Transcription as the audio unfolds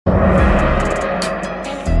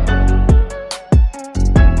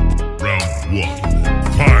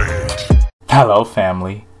Hello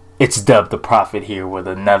family, it's Dub the Prophet here with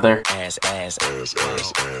another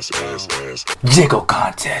Jiggle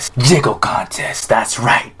contest. Jiggle contest, that's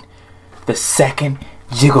right. The second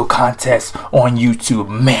Jiggle contest on YouTube.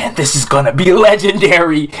 Man, this is gonna be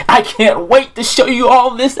legendary. I can't wait to show you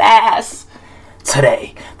all this ass.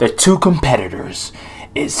 Today, the two competitors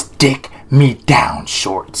is Dick Me Down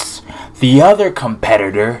Shorts. The other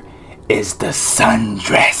competitor is the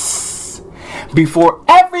Sundress. Before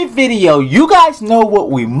every video, you guys know what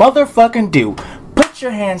we motherfucking do. Put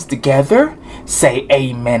your hands together, say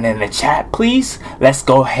amen in the chat please. Let's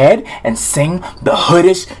go ahead and sing the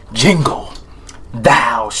hoodish jingle.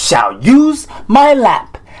 Thou shalt use my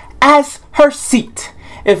lap as her seat.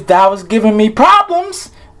 If thou is giving me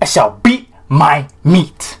problems, I shall beat my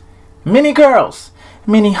meat. Many girls,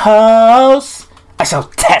 many hoes, I shall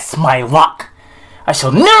test my luck. I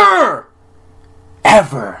shall never,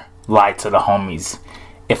 ever lie to the homies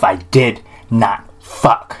if I did not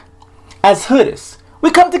fuck. As hoodies,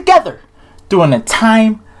 we come together during a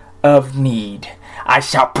time of need. I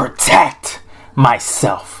shall protect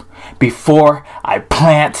myself before I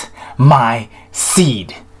plant my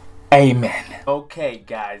seed. Amen. Okay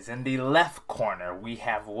guys, in the left corner we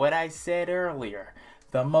have what I said earlier.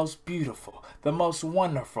 The most beautiful, the most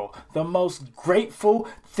wonderful, the most grateful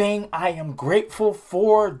thing I am grateful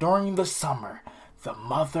for during the summer. The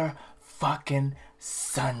motherfucking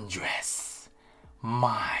sundress.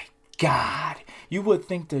 My God. You would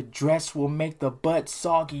think the dress will make the butt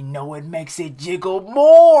soggy. No, it makes it jiggle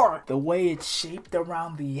more. The way it's shaped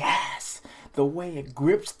around the ass. The way it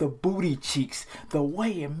grips the booty cheeks. The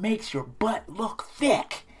way it makes your butt look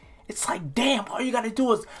thick. It's like, damn, all you gotta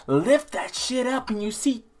do is lift that shit up and you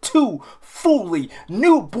see two fully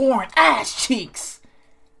newborn ass cheeks.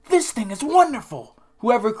 This thing is wonderful.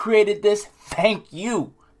 Whoever created this, thank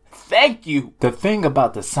you. Thank you. The thing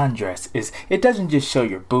about the sundress is it doesn't just show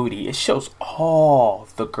your booty. It shows all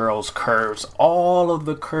the girls' curves, all of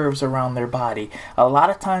the curves around their body. A lot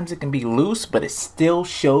of times it can be loose, but it still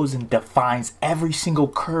shows and defines every single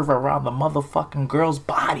curve around the motherfucking girl's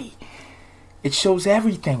body. It shows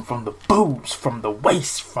everything from the boobs, from the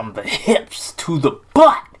waist, from the hips to the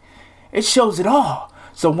butt. It shows it all.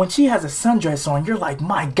 So when she has a sundress on, you're like,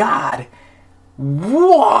 my God.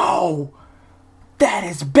 Whoa, that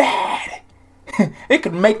is bad. It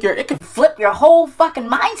could flip your whole fucking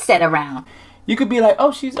mindset around. You could be like,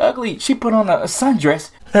 oh, she's ugly. She put on a sundress.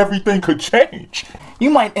 Everything could change. You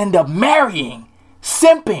might end up marrying,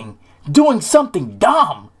 simping, doing something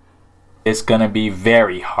dumb. It's gonna be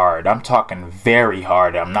very hard. I'm talking very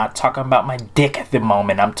hard. I'm not talking about my dick at the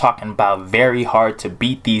moment. I'm talking about very hard to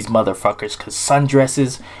beat these motherfuckers because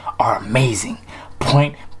sundresses are amazing.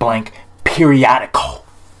 Point blank periodical.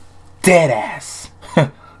 Dead ass.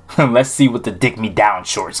 Let's see what the Dick Me Down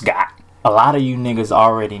Shorts got. A lot of you niggas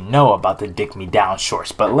already know about the Dick Me Down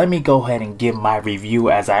Shorts, but let me go ahead and give my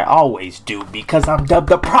review as I always do because I'm Dub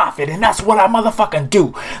the Prophet and that's what I motherfucking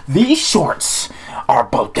do. These shorts are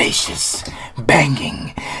bodacious,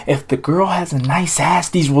 banging. If the girl has a nice ass,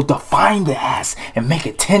 these will define the ass and make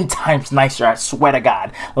it 10 times nicer, I swear to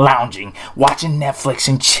God. Lounging, watching Netflix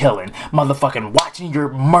and chilling, motherfucking watching your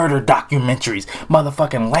murder documentaries,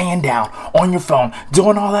 motherfucking laying down on your phone,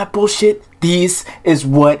 doing all that bullshit. These is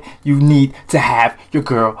what you need to have your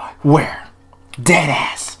girl wear. Dead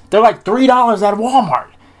ass. They're like $3 at Walmart.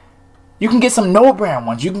 You can get some no-brand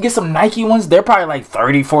ones. You can get some Nike ones. They're probably like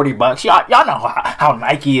 30, 40 bucks. Y'all know how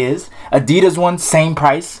Nike is. Adidas ones, same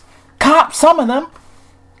price. Cop some of them.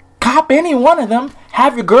 Cop any one of them.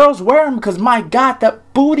 Have your girls wear them because, my God,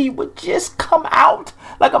 that booty would just come out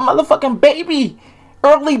like a motherfucking baby.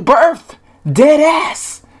 Early birth. Dead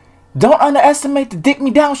ass. Don't underestimate the Dick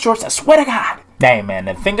Me Down Shorts. I swear to God. Hey, man,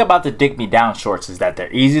 the thing about the Dick Me Down Shorts is that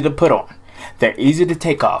they're easy to put on. They're easy to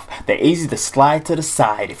take off. They're easy to slide to the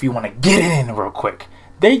side if you want to get it in real quick.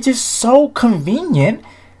 They're just so convenient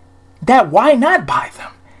that why not buy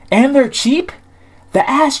them? And they're cheap. The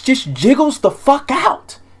ass just jiggles the fuck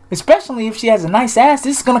out. Especially if she has a nice ass.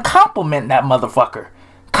 This is going to compliment that motherfucker.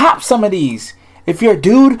 Cop some of these. If you're a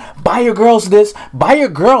dude, buy your girls this. Buy your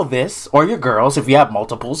girl this. Or your girls if you have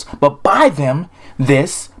multiples. But buy them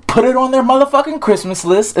this. Put it on their motherfucking Christmas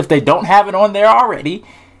list if they don't have it on there already.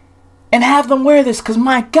 And have them wear this, because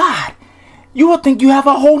my God, you would think you have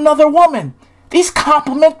a whole nother woman. These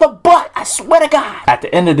compliment the butt, I swear to God. At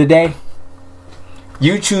the end of the day,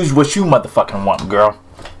 you choose what you motherfucking want, girl.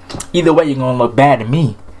 Either way, you're going to look bad to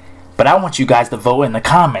me. But I want you guys to vote in the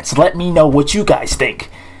comments. Let me know what you guys think.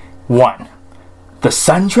 1, the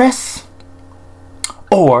sundress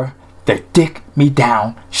or the Dick Me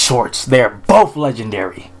Down Shorts. They're both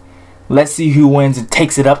legendary. Let's see who wins and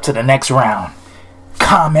takes it up to the next round.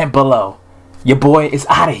 Comment below. Your boy is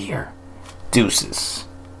out of here. Deuces.